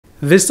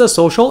Vista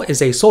Social is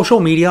a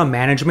social media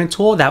management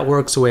tool that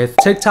works with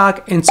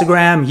TikTok,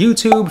 Instagram,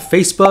 YouTube,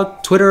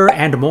 Facebook, Twitter,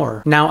 and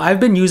more. Now,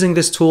 I've been using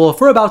this tool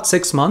for about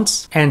 6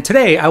 months, and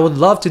today I would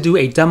love to do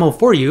a demo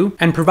for you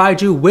and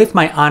provide you with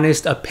my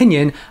honest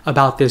opinion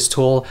about this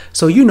tool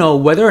so you know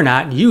whether or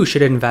not you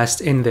should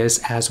invest in this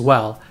as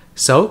well.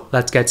 So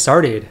let's get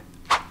started.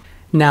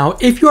 Now,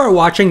 if you are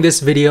watching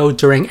this video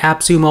during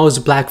Appsumo's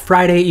Black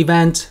Friday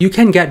event, you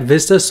can get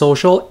Vista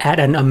Social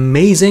at an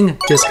amazing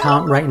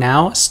discount right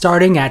now,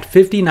 starting at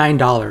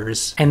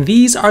 $59. And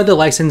these are the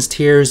license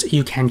tiers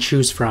you can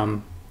choose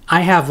from.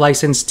 I have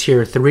license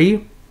tier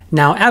 3.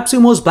 Now,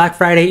 Appsumo's Black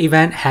Friday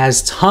event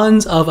has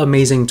tons of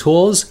amazing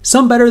tools,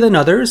 some better than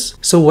others.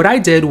 So what I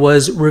did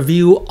was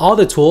review all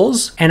the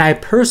tools, and I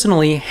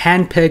personally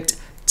handpicked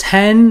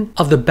 10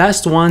 of the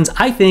best ones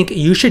I think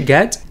you should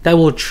get that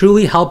will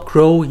truly help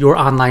grow your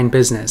online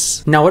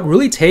business. Now, it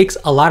really takes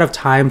a lot of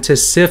time to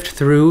sift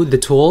through the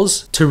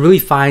tools to really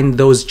find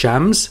those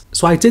gems.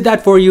 So I did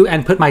that for you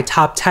and put my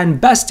top 10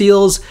 best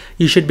deals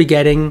you should be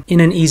getting in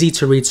an easy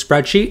to read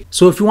spreadsheet.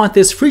 So if you want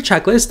this free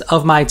checklist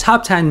of my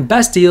top 10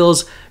 best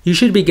deals you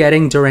should be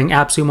getting during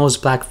Appsumo's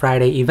Black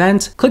Friday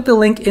event, click the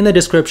link in the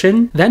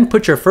description, then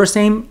put your first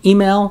name,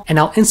 email, and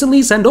I'll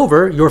instantly send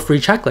over your free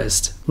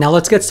checklist. Now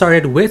let's get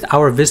started with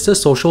our Vista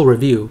Social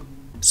review.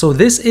 So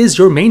this is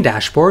your main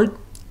dashboard.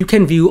 You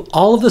can view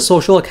all of the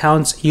social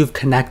accounts you've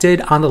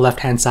connected on the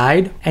left-hand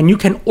side, and you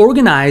can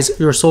organize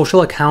your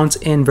social accounts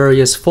in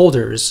various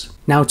folders.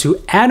 Now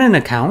to add an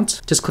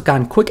account, just click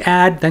on Quick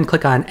Add, then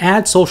click on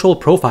Add Social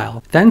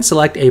Profile, then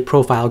select a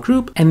profile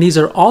group, and these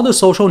are all the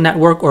social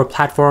network or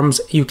platforms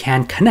you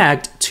can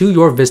connect to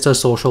your Vista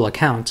Social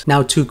account.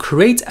 Now to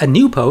create a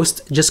new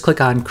post, just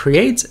click on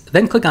Create,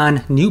 then click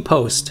on New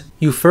Post.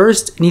 You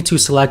first need to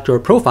select your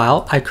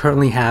profile. I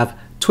currently have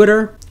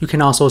Twitter. You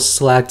can also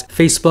select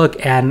Facebook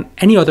and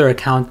any other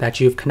account that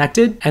you've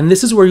connected, and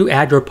this is where you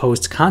add your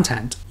post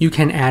content. You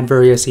can add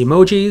various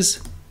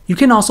emojis. You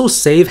can also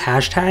save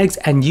hashtags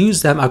and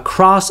use them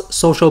across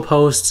social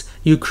posts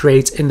you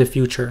create in the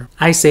future.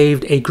 I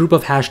saved a group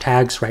of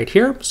hashtags right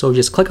here, so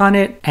just click on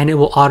it and it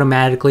will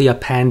automatically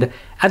append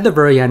at the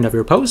very end of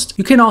your post.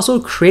 You can also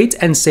create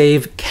and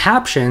save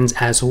captions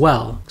as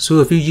well. So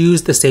if you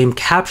use the same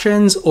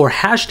captions or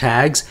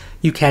hashtags,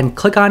 you can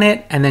click on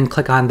it and then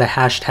click on the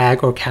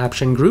hashtag or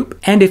caption group.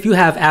 And if you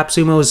have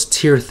Appsumo's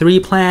Tier 3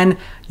 plan,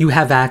 you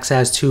have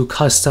access to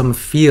custom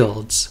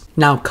fields.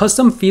 Now,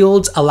 custom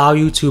fields allow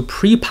you to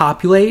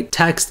pre-populate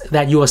text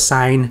that you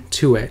assign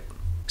to it.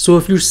 So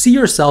if you see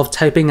yourself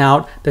typing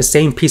out the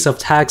same piece of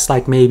text,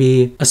 like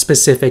maybe a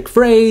specific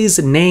phrase,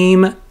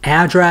 name,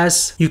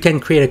 address, you can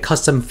create a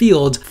custom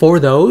field for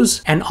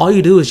those. And all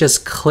you do is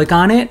just click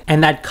on it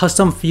and that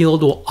custom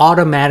field will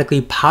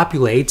automatically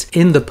populate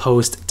in the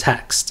post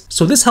text.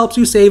 So this helps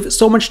you save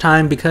so much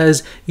time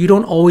because you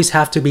don't always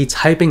have to be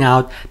typing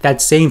out that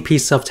same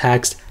piece of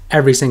text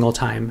every single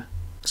time.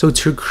 So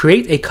to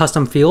create a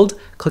custom field,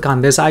 click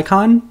on this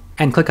icon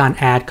and click on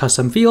Add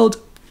Custom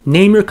Field.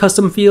 Name your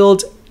custom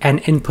field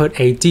and input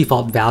a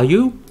default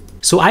value.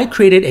 So I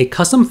created a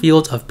custom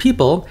field of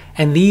people,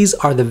 and these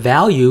are the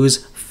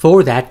values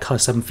for that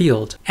custom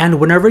field. And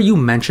whenever you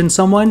mention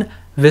someone,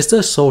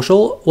 Vista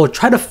Social will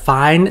try to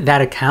find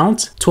that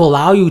account to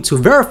allow you to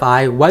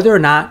verify whether or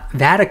not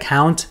that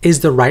account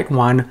is the right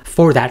one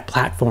for that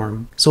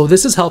platform. So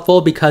this is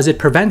helpful because it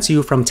prevents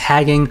you from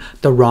tagging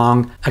the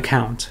wrong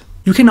account.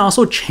 You can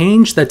also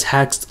change the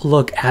text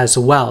look as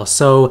well.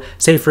 So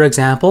say for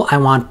example, I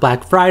want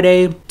Black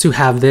Friday to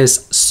have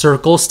this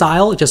circle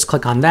style. Just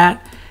click on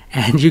that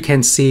and you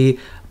can see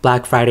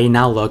Black Friday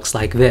now looks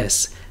like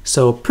this.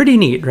 So pretty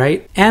neat,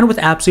 right? And with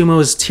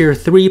Appsumo's Tier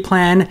 3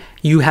 plan,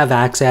 you have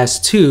access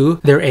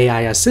to their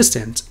AI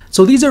assistant.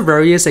 So these are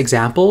various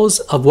examples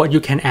of what you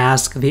can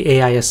ask the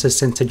AI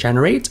assistant to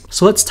generate.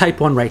 So let's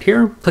type one right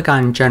here. Click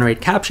on Generate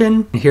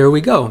Caption. Here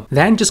we go.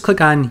 Then just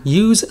click on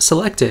Use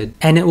Selected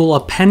and it will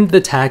append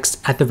the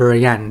text at the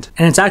very end.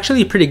 And it's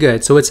actually pretty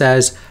good. So it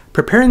says,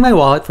 preparing my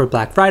wallet for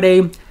Black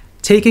Friday,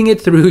 taking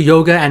it through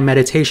yoga and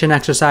meditation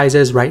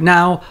exercises right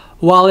now.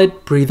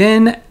 Wallet, breathe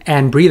in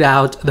and breathe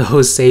out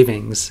those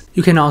savings.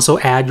 You can also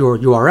add your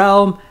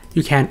URL.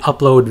 You can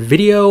upload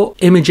video,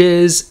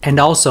 images, and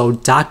also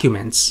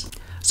documents.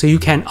 So you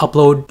can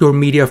upload your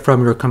media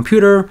from your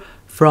computer,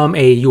 from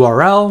a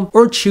URL,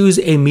 or choose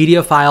a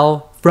media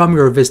file from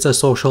your Vista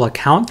Social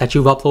account that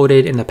you've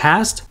uploaded in the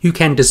past. You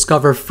can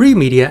discover free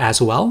media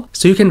as well.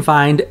 So you can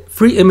find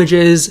free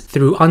images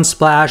through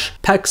Unsplash,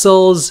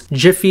 Pexels,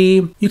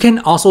 Jiffy. You can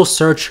also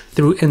search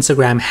through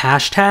Instagram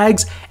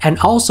hashtags and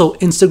also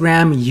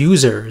Instagram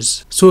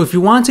users. So if you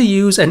want to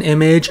use an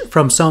image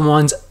from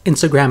someone's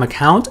Instagram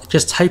account,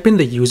 just type in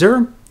the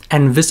user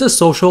and Vista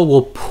Social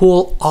will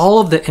pull all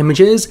of the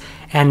images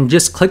and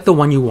just click the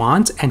one you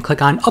want and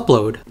click on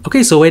upload.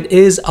 Okay, so it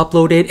is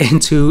uploaded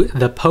into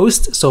the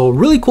post. So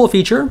really cool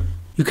feature.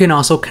 You can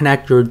also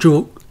connect your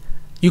Google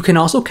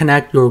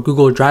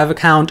Drive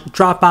account,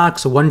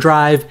 Dropbox,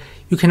 OneDrive.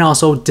 You can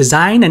also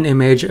design an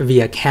image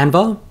via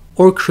Canva.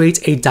 or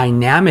create a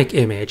dynamic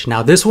image.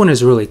 Now this one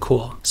is really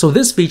cool. So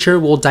this feature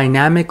will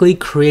dynamically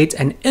create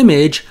an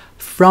image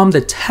from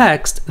the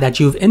text that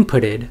you've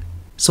inputted.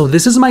 So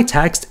this is my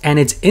text and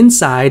it's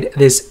inside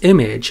this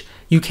image.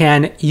 You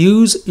can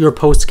use your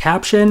post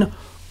caption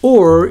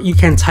or you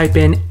can type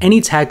in any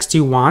text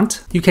you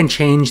want. You can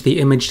change the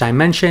image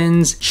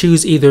dimensions,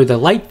 choose either the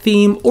light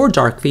theme or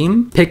dark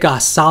theme, pick a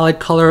solid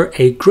color,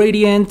 a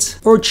gradient,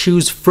 or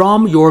choose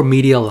from your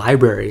media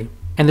library.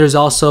 And there's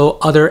also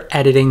other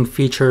editing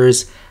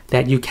features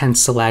that you can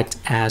select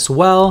as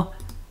well.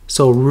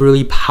 So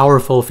really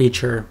powerful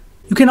feature.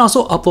 You can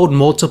also upload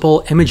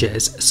multiple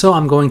images. So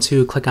I'm going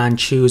to click on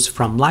choose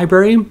from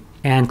library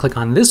and click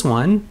on this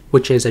one,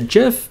 which is a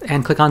GIF,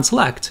 and click on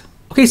select.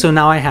 Okay, so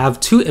now I have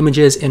 2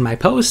 images in my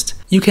post.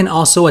 You can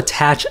also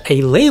attach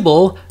a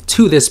label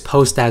to this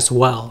post as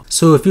well.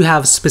 So if you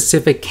have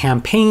specific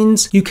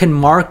campaigns, you can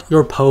mark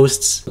your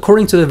posts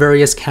according to the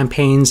various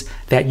campaigns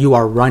that you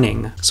are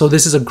running. So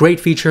this is a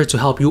great feature to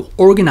help you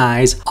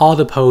organize all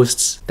the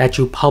posts that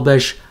you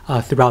publish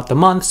throughout the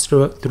months,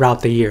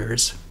 throughout the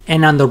years.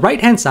 And on the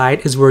right-hand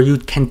side is where you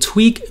can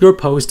tweak your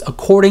post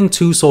according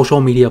to social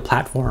media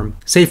platform.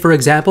 Say for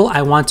example,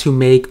 I want to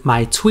make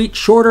my tweet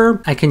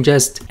shorter. I can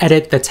just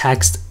edit the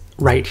text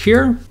right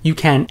here. You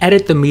can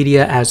edit the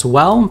media as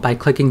well by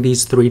clicking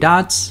these 3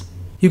 dots.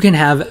 You can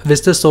have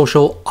Vista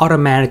Social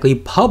automatically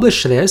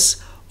publish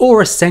this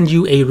or send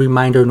you a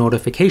reminder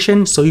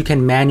notification so you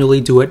can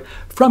manually do it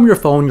from your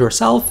phone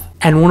yourself.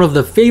 And one of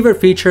the favorite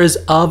features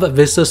of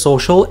Vista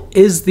Social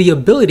is the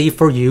ability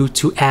for you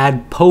to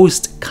add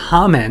post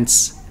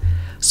comments.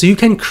 So you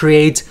can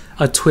create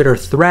a Twitter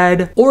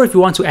thread, or if you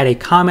want to add a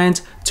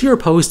comment to your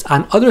post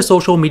on other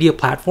social media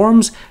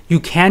platforms, you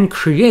can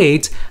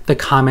create the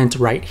comment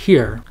right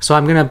here. So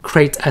I'm gonna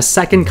create a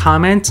second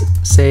comment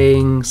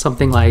saying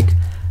something like,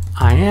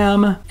 I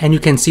am, and you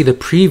can see the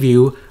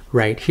preview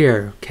right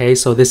here. Okay,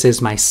 so this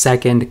is my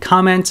second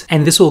comment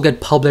and this will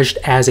get published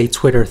as a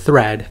Twitter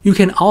thread. You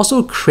can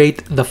also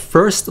create the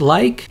first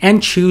like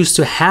and choose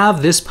to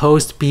have this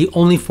post be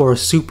only for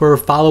super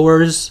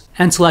followers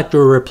and select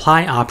your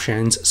reply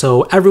options.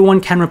 So everyone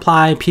can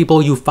reply,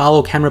 people you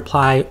follow can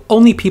reply,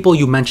 only people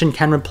you mention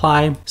can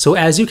reply. So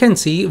as you can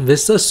see,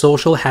 Vista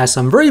Social has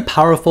some very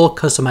powerful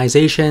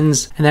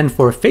customizations. And then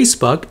for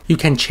Facebook, you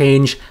can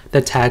change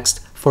the text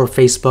for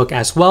Facebook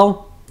as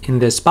well. In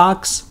this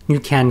box, you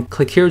can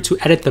click here to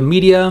edit the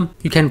media.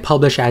 You can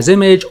publish as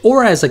image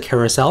or as a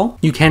carousel.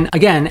 You can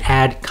again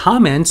add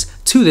comments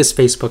to this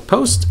Facebook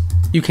post.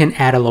 You can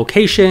add a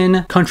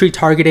location, country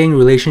targeting,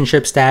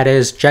 relationship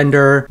status,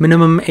 gender,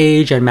 minimum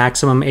age and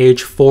maximum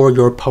age for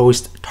your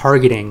post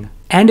targeting.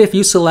 And if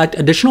you select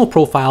additional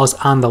profiles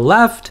on the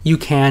left, you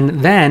can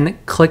then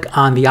click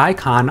on the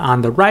icon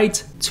on the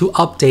right to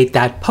update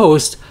that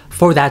post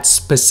for that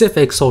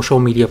specific social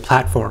media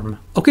platform.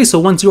 Okay, so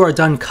once you are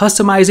done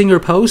customizing your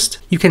post,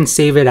 you can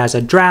save it as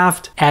a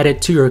draft, add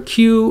it to your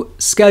queue,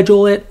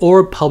 schedule it,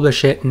 or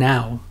publish it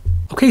now.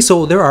 Okay,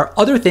 so there are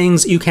other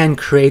things you can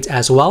create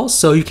as well.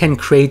 So you can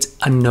create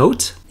a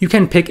note. You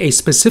can pick a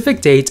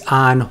specific date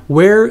on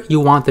where you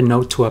want the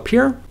note to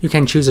appear. You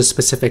can choose a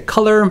specific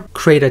color,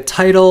 create a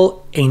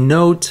title, a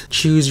note,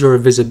 choose your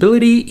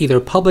visibility,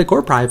 either public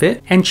or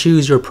private, and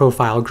choose your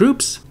profile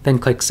groups. Then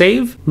click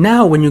save.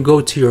 Now, when you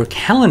go to your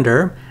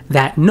calendar,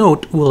 that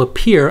note will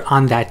appear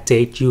on that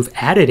date you've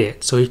added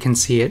it. So you can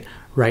see it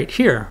right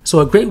here. So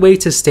a great way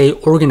to stay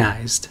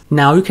organized.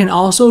 Now you can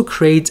also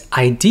create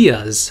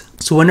ideas.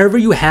 So whenever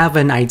you have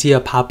an idea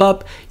pop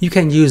up, you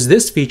can use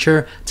this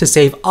feature to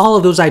save all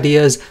of those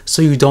ideas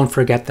so you don't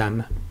forget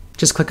them.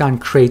 Just click on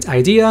create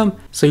idea.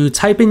 So you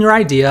type in your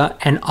idea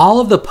and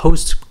all of the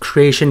post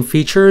creation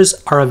features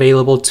are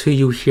available to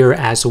you here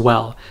as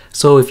well.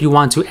 So if you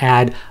want to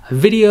add a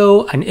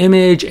video, an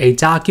image, a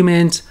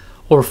document,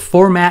 or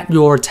format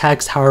your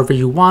text however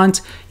you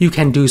want, you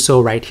can do so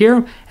right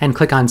here and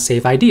click on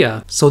Save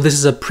Idea. So this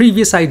is a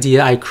previous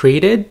idea I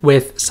created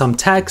with some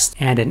text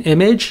and an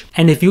image.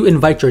 And if you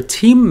invite your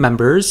team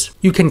members,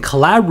 you can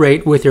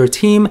collaborate with your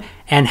team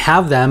and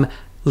have them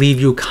leave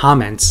you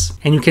comments.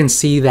 And you can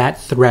see that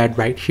thread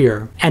right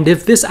here. And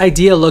if this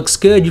idea looks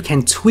good, you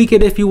can tweak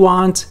it if you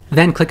want,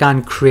 then click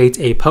on Create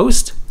a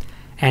Post.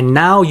 And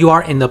now you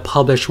are in the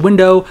publish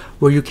window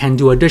where you can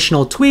do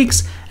additional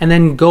tweaks and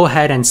then go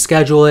ahead and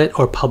schedule it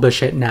or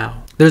publish it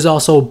now. There's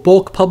also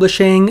bulk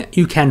publishing.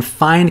 You can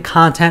find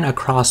content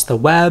across the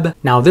web.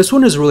 Now this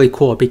one is really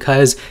cool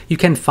because you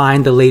can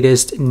find the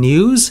latest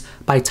news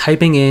by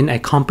typing in a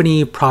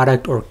company,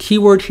 product, or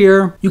keyword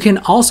here. You can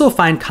also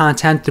find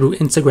content through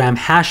Instagram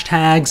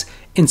hashtags,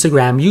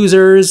 Instagram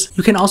users.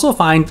 You can also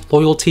find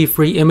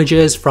loyalty-free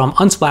images from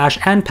Unsplash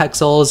and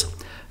Pexels,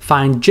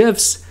 find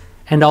GIFs,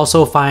 and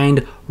also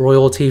find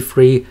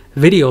royalty-free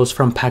videos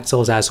from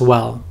Pexels as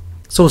well.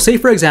 So say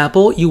for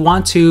example, you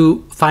want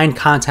to find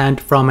content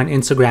from an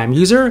Instagram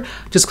user,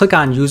 just click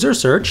on user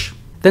search,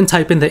 then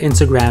type in the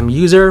Instagram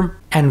user,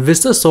 and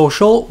Vista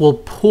Social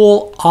will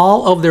pull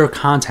all of their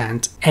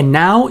content. And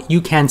now you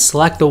can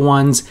select the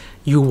ones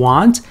you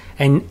want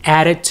and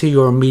add it to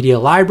your media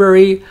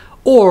library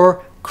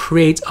or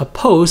create a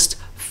post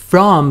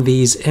from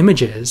these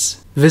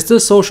images. Vista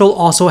Social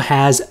also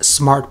has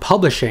smart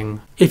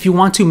publishing. If you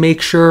want to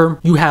make sure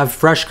you have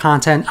fresh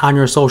content on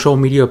your social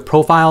media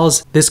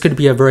profiles, this could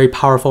be a very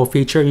powerful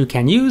feature you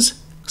can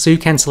use. So you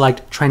can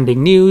select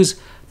trending news,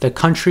 the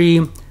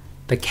country,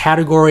 the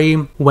category,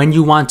 when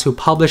you want to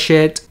publish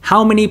it,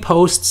 how many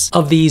posts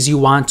of these you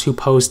want to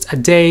post a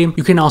day.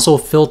 You can also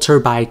filter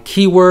by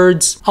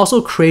keywords,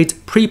 also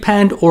create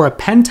prepend or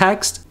append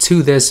text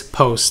to this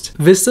post.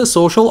 Vista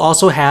Social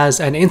also has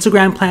an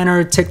Instagram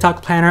planner,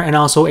 TikTok planner, and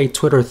also a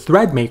Twitter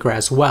thread maker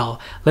as well.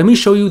 Let me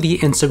show you the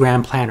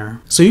Instagram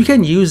planner. So you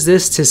can use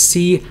this to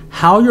see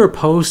how your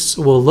posts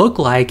will look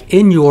like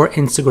in your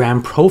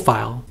Instagram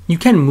profile. You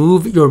can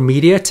move your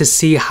media to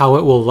see how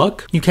it will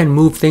look. You can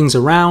move things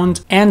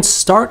around and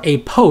start a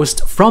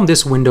post from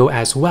this window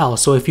as well.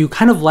 So if you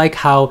kind of like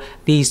how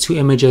these two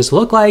images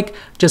look like,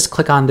 just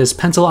click on this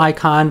pencil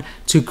icon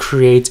to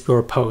create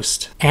your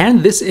post.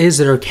 And this is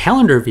their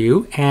calendar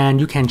view, and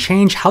you can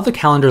change how the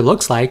calendar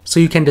looks like. So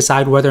you can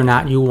decide whether or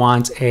not you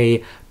want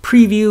a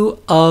preview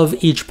of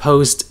each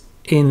post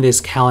in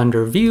this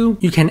calendar view.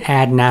 You can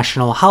add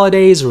national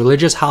holidays,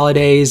 religious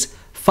holidays,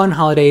 fun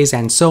holidays,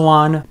 and so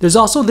on. There's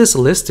also this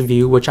list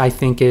view, which I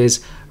think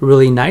is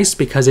really nice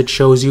because it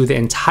shows you the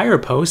entire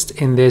post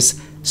in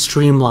this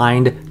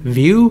streamlined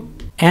view.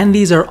 And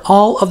these are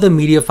all of the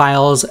media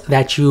files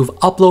that you've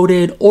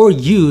uploaded or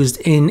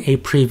used in a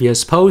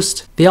previous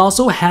post. They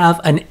also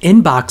have an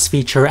inbox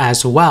feature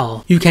as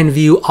well. You can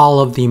view all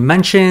of the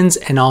mentions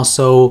and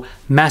also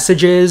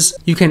messages.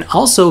 You can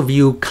also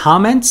view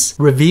comments,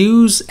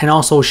 reviews, and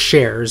also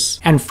shares.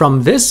 And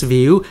from this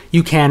view,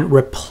 you can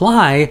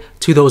reply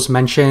to those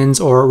mentions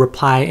or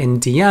reply in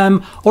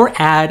DM or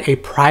add a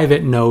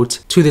private note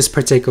to this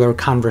particular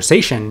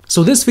conversation.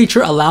 So this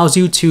feature allows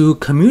you to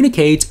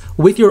communicate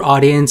with your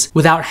audience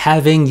without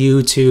having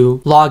you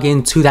to log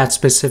into that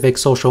specific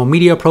social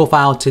media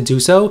profile to do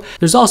so.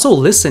 There's also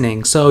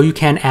listening, so you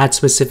can add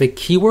specific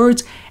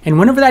keywords, and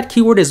whenever that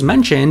keyword is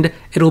mentioned,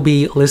 it'll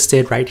be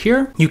listed right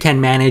here. You can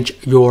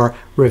manage your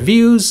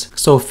reviews.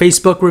 So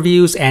Facebook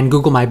reviews and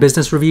Google My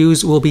Business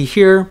reviews will be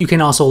here. You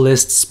can also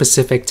list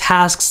specific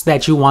tasks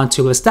that you want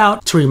to list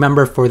out to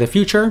remember for the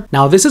future.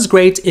 Now, this is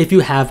great if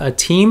you have a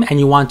team and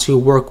you want to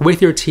work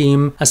with your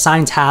team,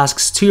 assign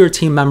tasks to your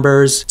team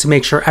members to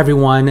make sure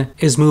everyone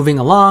is moving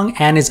along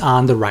and is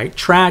on the right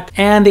track.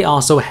 And they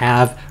also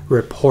have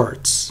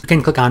reports. You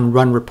can click on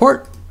Run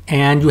Report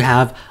and you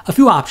have a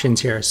few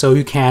options here. So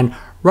you can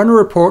run a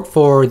report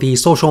for the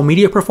social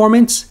media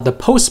performance, the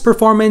post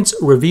performance,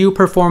 review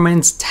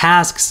performance,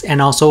 tasks, and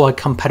also a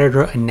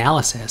competitor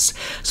analysis.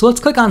 So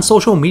let's click on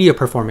social media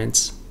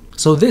performance.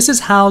 So this is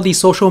how the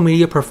social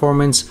media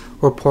performance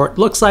report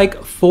looks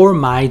like for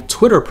my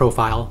Twitter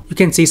profile. You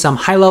can see some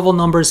high-level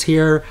numbers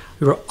here,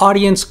 your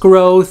audience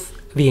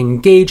growth, the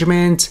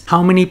engagement,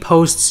 how many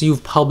posts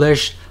you've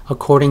published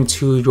according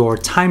to your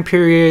time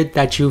period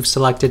that you've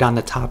selected on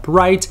the top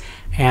right,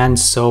 and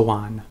so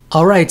on.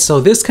 All right, so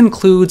this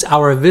concludes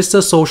our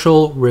Vista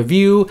Social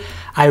review.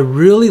 I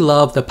really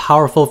love the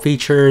powerful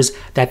features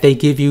that they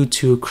give you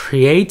to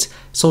create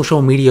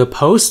social media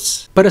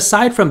posts. But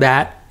aside from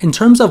that, in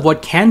terms of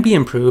what can be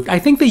improved, I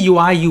think the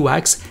UI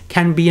UX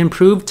can be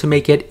improved to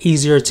make it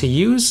easier to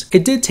use.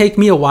 It did take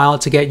me a while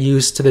to get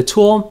used to the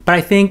tool, but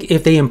I think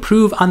if they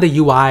improve on the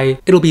UI,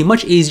 it'll be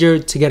much easier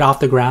to get off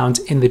the ground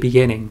in the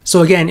beginning.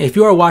 So again, if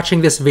you are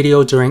watching this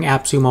video during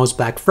Appsumo's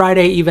Black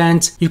Friday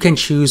event, you can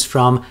choose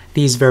from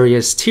these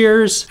various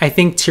tiers. I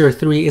think tier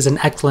 3 is an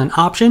excellent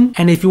option.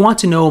 And if you want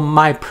to know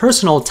my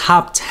personal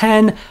top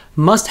 10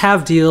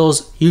 must-have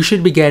deals you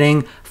should be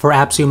getting for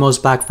Appsumo's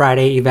Black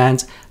Friday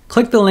event,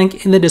 click the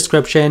link in the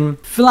description,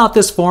 fill out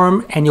this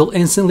form, and you'll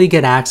instantly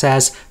get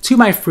access to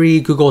my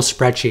free Google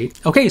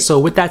spreadsheet. Okay, so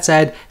with that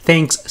said,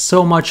 thanks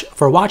so much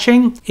for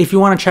watching. If you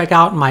want to check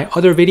out my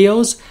other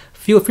videos,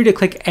 feel free to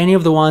click any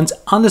of the ones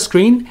on the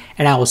screen,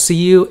 and I will see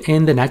you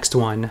in the next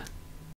one.